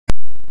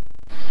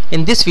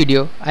In this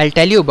video, I'll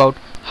tell you about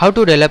how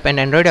to develop an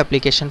Android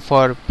application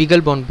for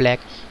BeagleBone Black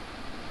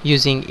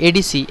using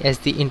ADC as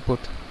the input.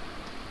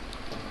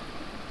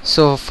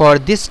 So for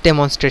this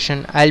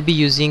demonstration, I'll be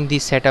using the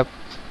setup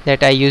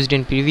that I used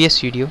in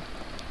previous video.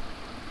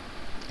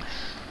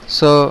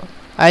 So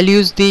I'll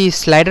use the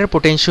slider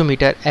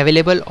potentiometer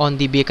available on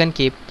the beacon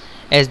cape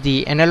as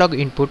the analog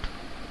input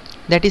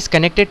that is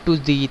connected to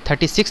the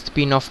 36th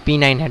pin of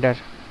P9 header.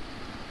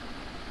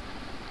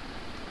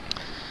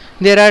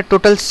 There are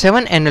total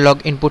 7 analog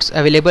inputs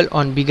available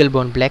on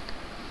BeagleBone Black.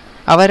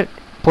 Our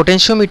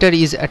potentiometer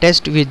is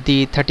attached with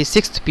the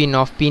 36th pin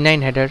of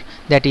P9 header,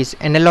 that is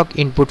analog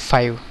input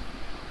 5.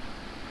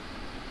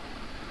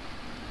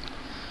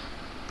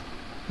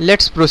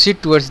 Let's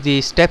proceed towards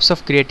the steps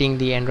of creating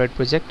the Android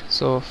project.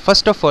 So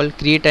first of all,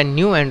 create a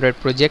new Android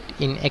project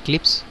in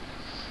Eclipse.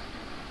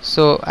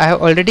 So I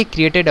have already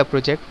created a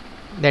project,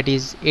 that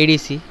is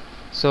ADC.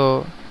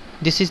 So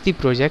this is the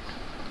project.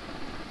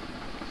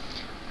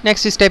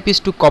 Next step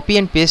is to copy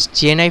and paste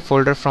GNI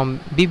folder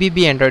from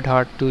BBB Android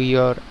Heart to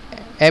your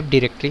app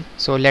directory.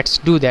 So let's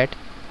do that.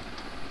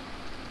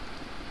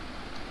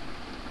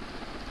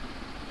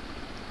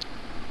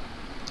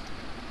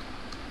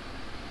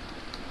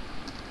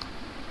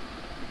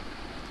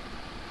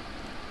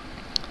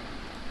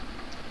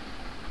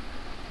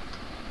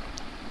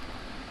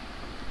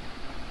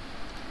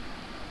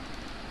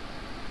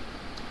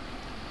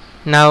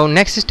 Now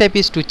next step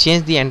is to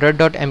change the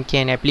android.mk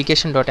and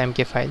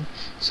application.mk file.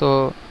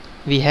 So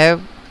we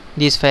have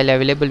this file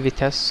available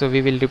with us, so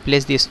we will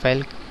replace this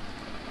file.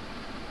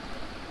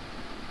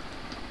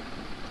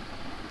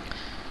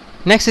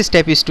 Next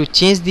step is to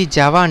change the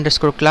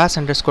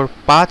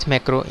java_class_path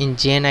macro in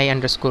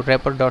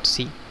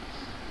jni_wrapper.c.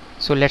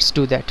 So let's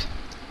do that.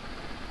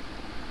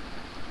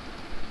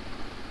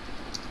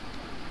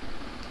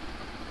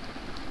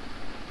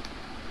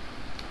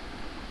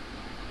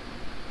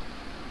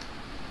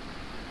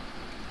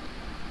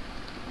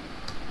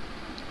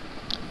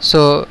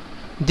 So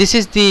this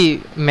is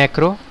the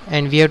macro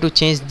and we have to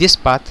change this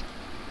path.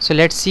 So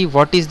let's see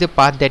what is the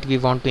path that we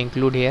want to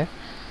include here.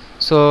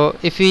 So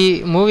if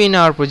we move in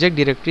our project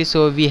directory,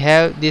 so we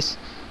have this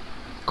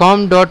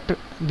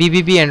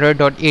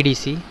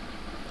com.bbbandroid.adc.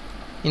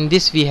 in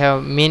this we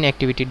have main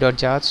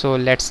activity.jar. so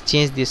let's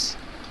change this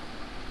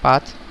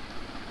path.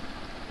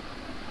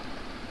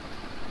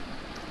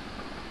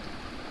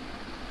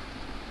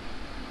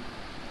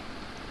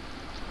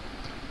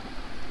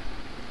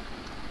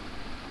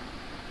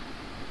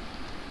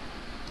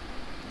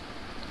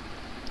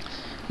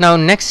 Now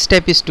next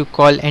step is to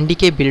call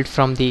ndk build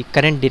from the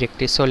current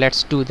directory, so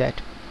let's do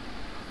that.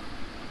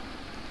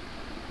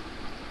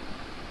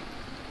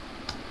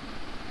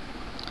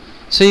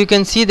 So you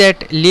can see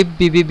that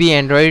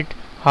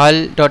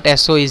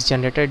libbbbandroid_hal.so is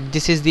generated.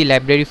 This is the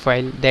library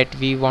file that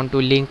we want to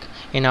link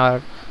in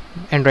our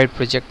Android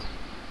project.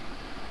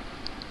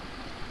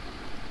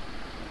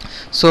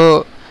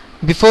 So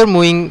before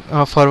moving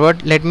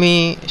forward, let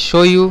me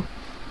show you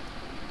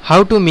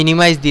how to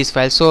minimize these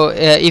files. So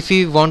if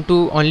we want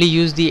to only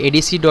use the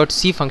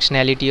adc.c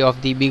functionality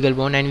of the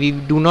BeagleBone and we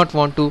do not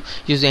want to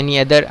use any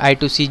other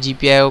I2C,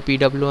 GPIO,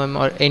 PWM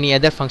or any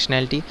other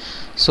functionality,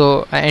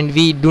 so and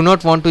we do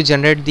not want to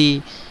generate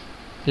the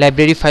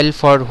library file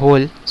for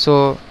whole,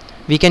 so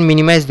we can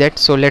minimize that.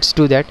 So let's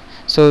do that.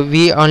 So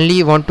we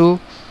only want to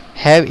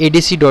have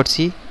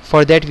adc.c.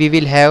 for that we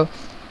will have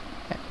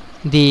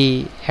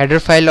the header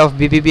file of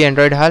BBB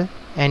Android HAL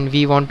and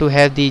we want to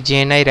have the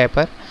JNI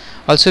wrapper.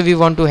 Also we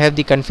want to have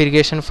the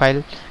configuration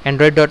file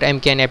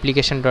android.mk and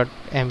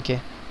application.mk.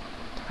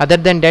 Other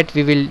than that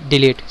we will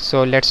delete.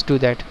 So let's do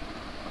that.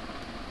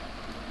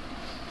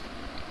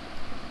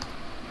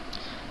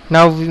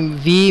 Now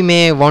we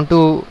may want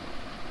to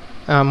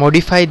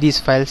modify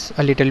these files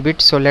a little bit,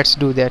 so let's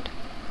do that.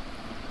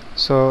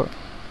 So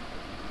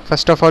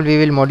first of all we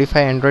will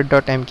modify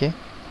android.mk.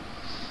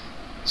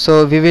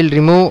 So we will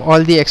remove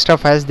all the extra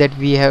files that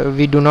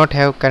we do not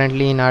have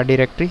currently in our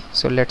directory,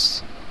 so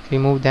let's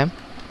remove them.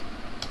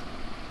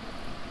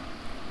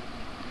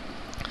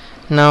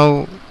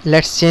 Now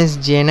let's change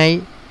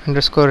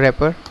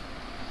JNI_wrapper.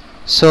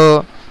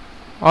 So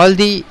all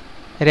the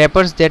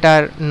wrappers that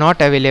are not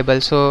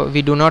available, so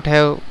we do not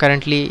have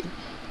currently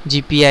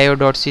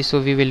GPIO.c, so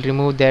we will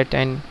remove that,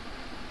 and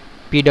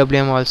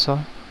PWM also.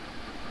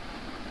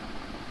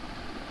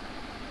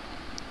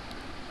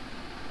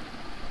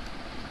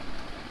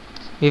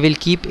 We will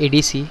keep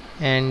ADC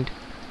and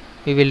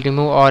we will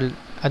remove all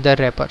other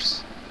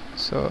wrappers.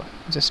 So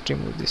just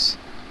remove this.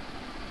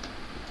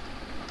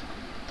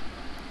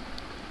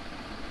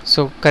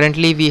 So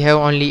currently we have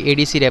only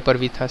ADC wrapper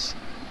with us.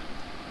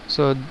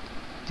 So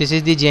this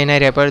is the JNI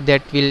wrapper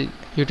that will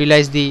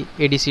utilize the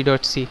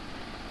adc.c.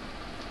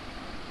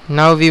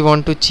 Now we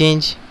want to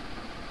change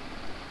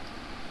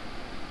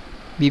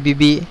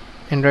BBB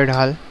Android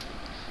HAL.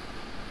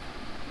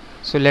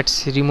 So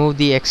let's remove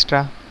the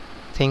extra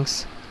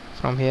things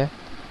from here.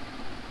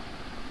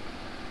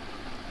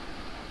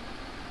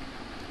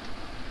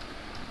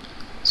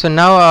 So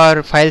now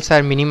our files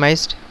are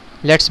minimized.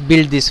 Let's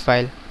build this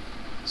file.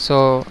 So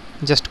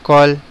just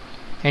call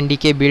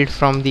ndk build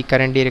from the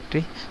current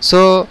directory.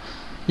 So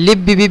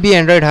libbbb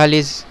android hal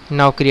is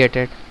now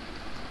created.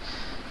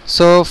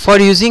 So for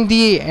using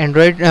the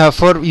android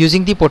for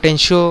using the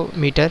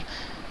potentiometer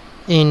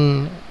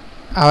in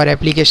our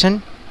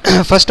application,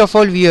 first of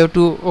all we have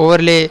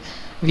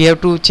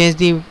to change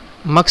the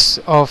mux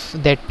of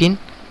that pin.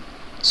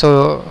 So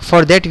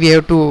for that we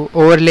have to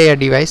overlay a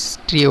device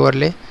tree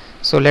overlay.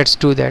 So let's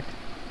do that.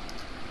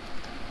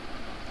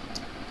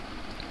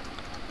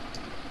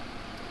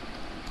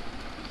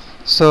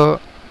 So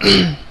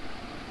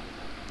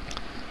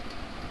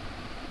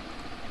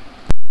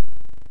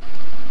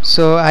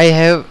so I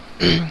have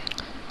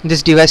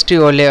this device tree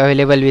overlay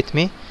available with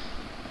me.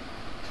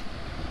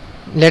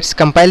 Let's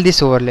compile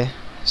this overlay.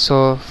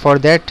 So for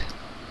that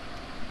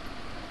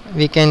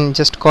we can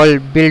just call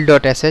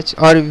build.sh,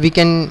 or we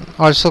can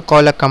also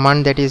call a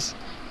command that is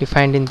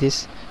defined in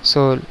this.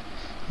 So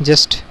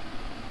just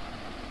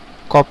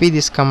copy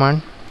this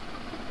command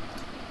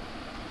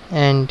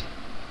and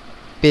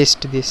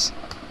paste this.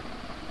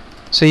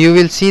 So you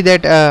will see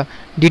that a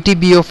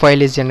DTBO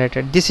file is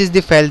generated. This is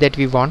the file that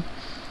we want.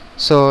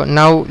 So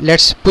now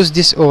let's push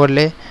this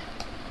overlay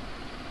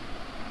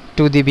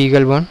to the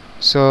BeagleBone.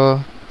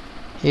 So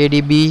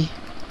adb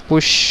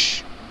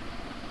push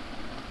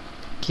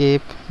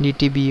cape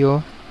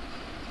DTBO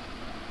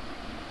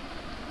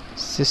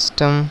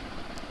system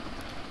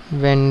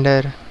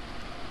vendor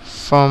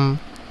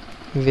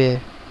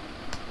firmware.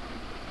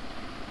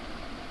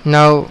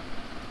 Now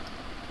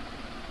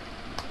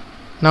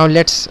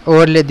let's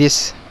overlay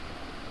this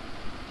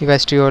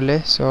device tree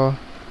overlay. So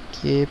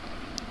cape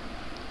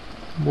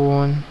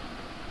bone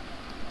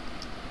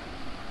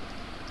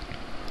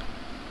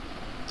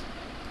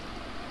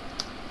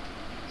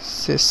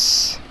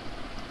sys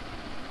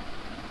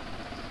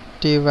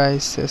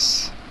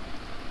devices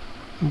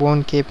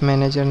bone cape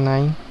manager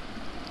 9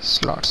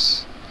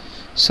 slots.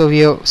 So we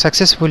have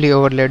successfully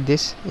overlaid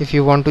this. If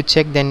you want to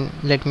check, then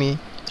let me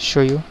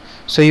show you.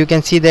 So you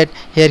can see that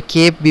here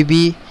cape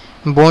bb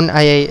bone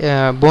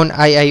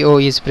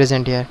IIO is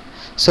present here.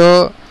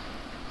 So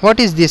what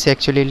is this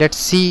actually? Let's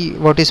see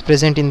what is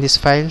present in this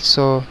file.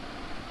 So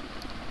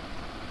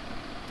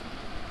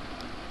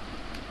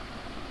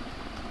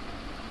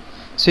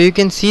you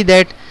can see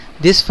that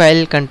this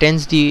file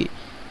contains the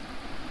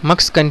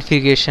mux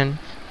configuration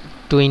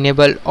to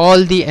enable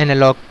all the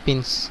analog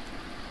pins.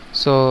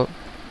 So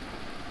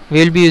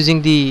we will be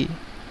using the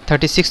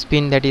 36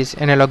 pin, that is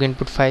analog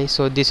input 5.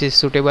 So this is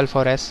suitable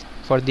for us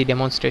for the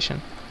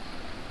demonstration.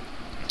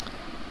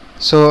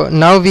 So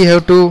now we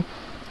have to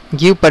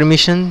give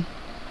permission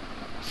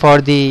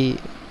for the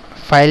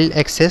file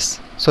access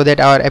so that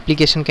our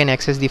application can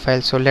access the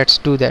file. So let's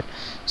do that.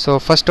 So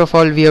first of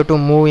all we have to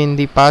move in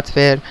the path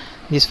where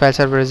these files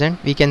are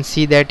present. We can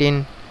see that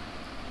in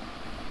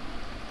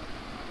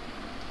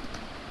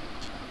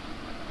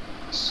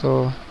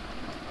so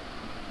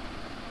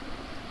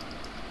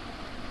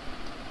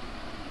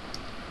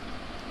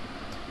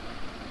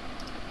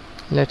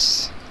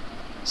let's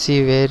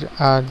see where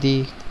are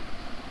the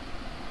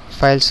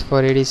files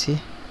for ADC.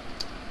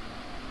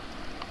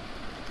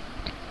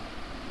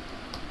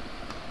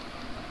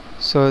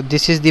 So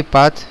this is the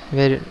path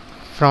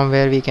from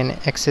where we can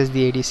access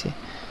the ADC.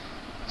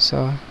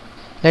 So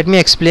let me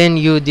explain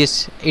you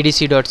this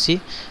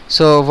adc.c.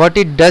 So what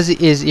it does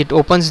is it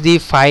opens the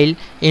file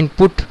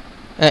input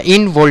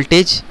in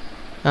voltage,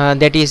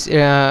 that is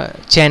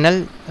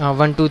channel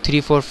 1 2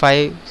 3 4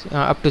 5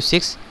 up to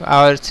 6,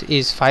 ours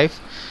is 5,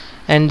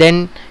 and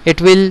then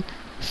it will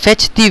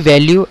fetch the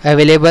value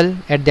available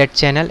at that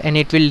channel and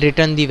it will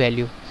return the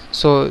value.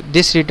 So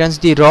this returns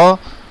the raw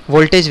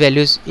voltage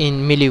values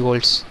in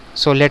millivolts.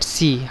 So let's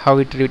see how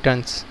it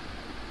returns.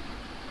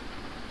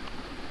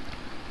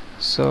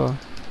 So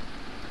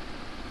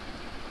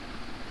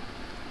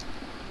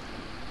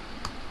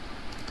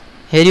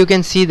here you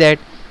can see that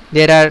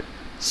there are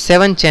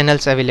 7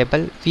 channels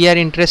available. We are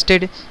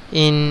interested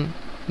in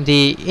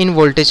the in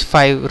voltage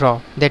 5 raw,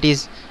 that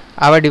is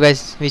our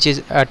device which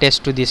is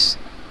attached to this.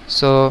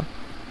 So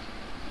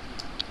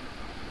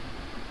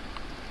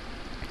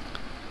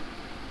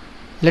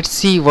let's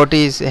see what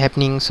is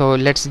happening. So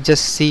let's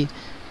just see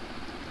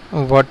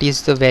what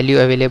is the value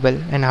available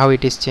and how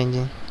it is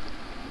changing.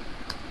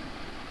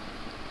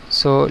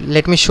 So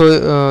let me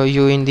show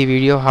you in the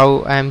video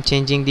how I am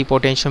changing the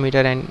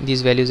potentiometer and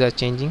these values are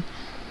changing.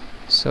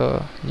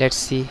 So let's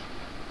see.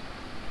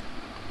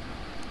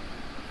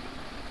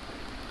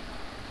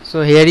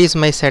 So here is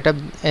my setup.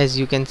 As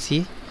you can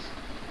see,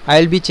 I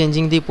will be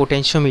changing the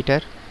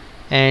potentiometer,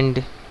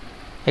 and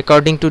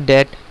according to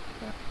that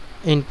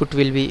input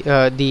will be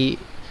the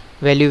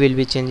value will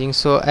be changing.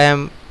 So I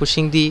am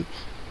pushing the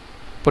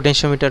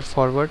potentiometer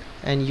forward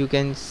and you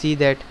can see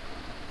that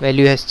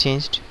value has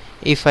changed.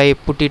 If I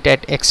put it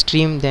at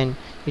extreme, then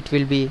it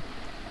will be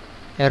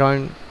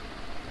around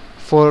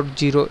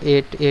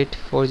 4088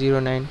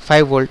 409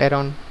 5 volt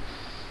around.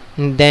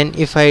 And then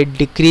if I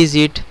decrease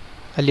it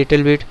a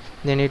little bit,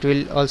 then it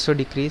will also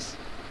decrease.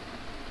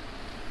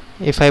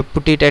 If I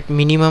put it at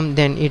minimum,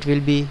 then it will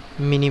be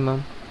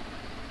minimum.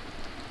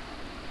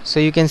 So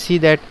you can see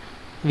that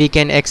we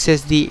can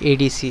access the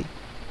ADC.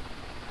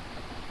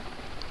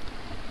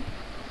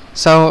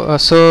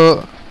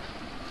 So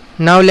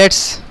now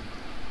let's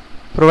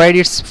provide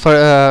its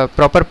for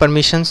proper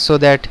permissions so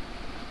that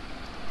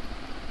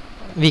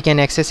we can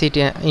access it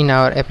in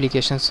our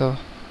application. So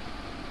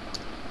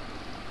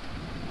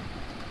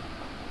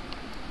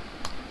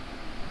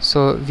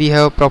we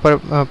have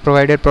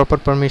provided proper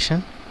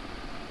permission.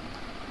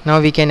 Now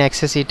we can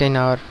access it in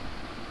our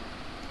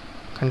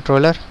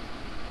controller,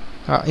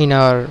 in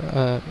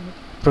our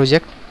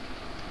project.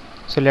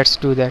 So let's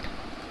do that.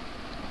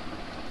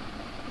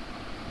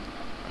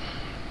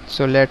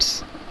 So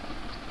let's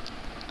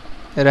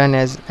run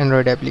as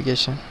Android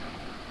application.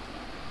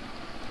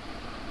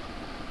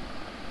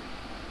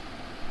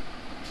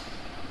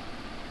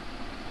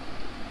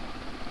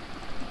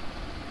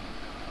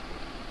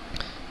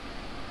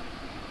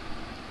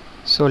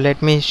 So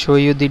let me show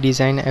you the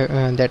design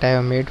that I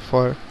have made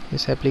for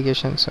this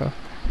application.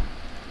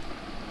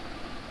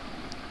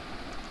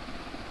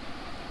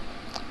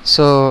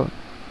 So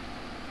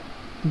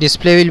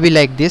display will be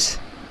like this.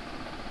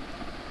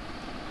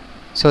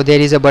 So there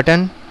is a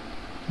button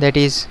that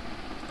is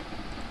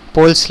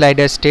pole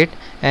slider state,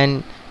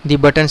 and the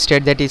button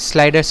state, that is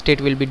slider state,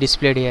 will be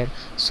displayed here.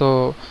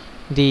 So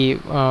the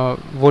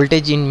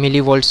voltage in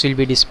millivolts will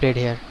be displayed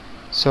here.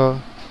 So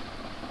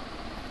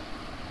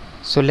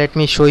let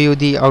me show you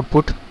the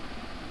output.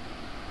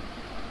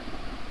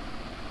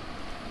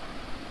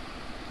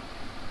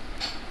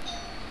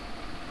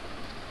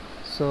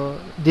 So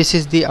this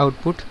is the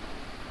output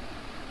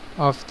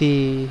of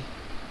the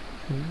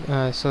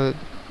so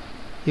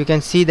you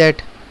can see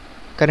that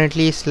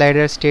currently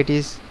slider state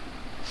is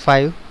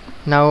 5.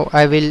 Now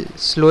I will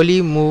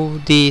slowly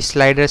move the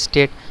slider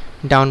state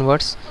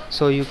downwards.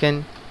 So you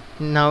can,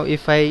 now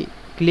if I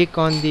click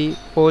on the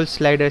pole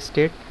slider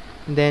state,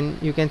 then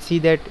you can see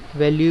that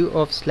value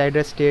of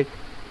slider state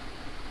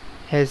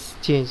has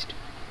changed.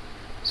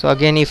 So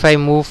again, if I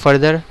move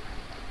further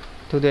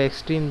to the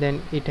extreme,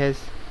 then it has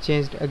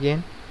changed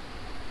again.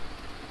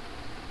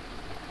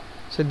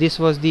 So this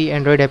was the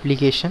Android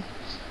application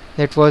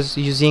that was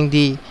using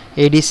the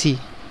ADC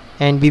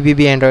and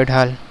BBB Android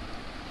HAL.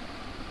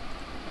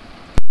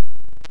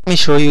 Let me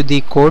show you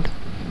the code.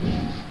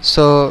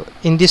 So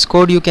in this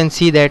code you can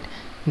see that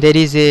there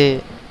is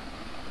a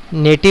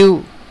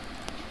native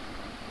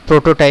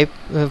prototype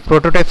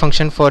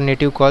function for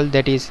native call,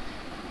 that is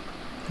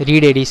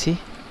read ADC.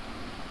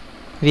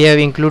 We have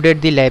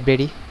included the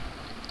library.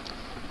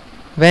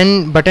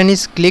 When button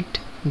is clicked,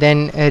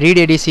 then read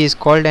ADC is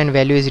called and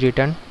value is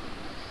returned.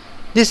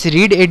 This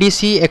read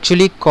ADC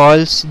actually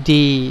calls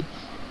the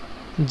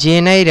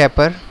JNI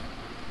wrapper.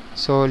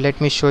 So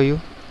let me show you.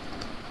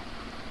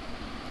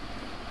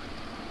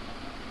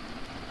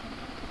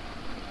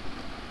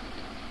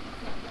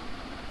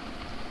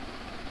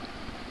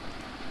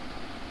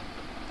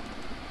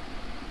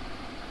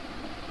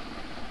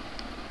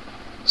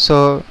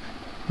 So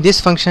this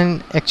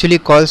function actually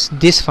calls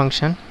this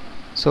function.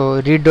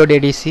 So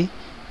read.adc,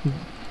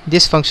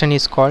 this function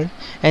is called,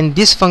 and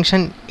this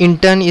function in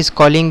turn is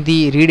calling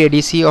the read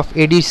ADC of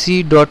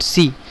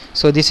adc.c.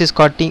 So this is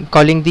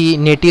calling the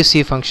native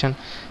C function.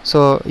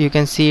 So you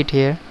can see it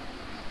here.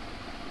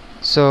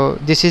 So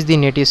this is the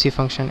native C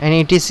function, and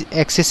it is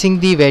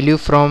accessing the value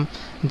from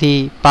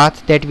the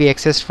path that we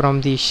accessed from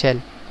the shell.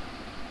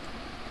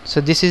 So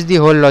this is the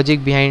whole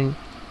logic behind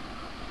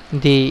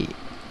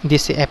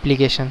this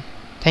application.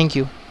 Thank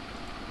you.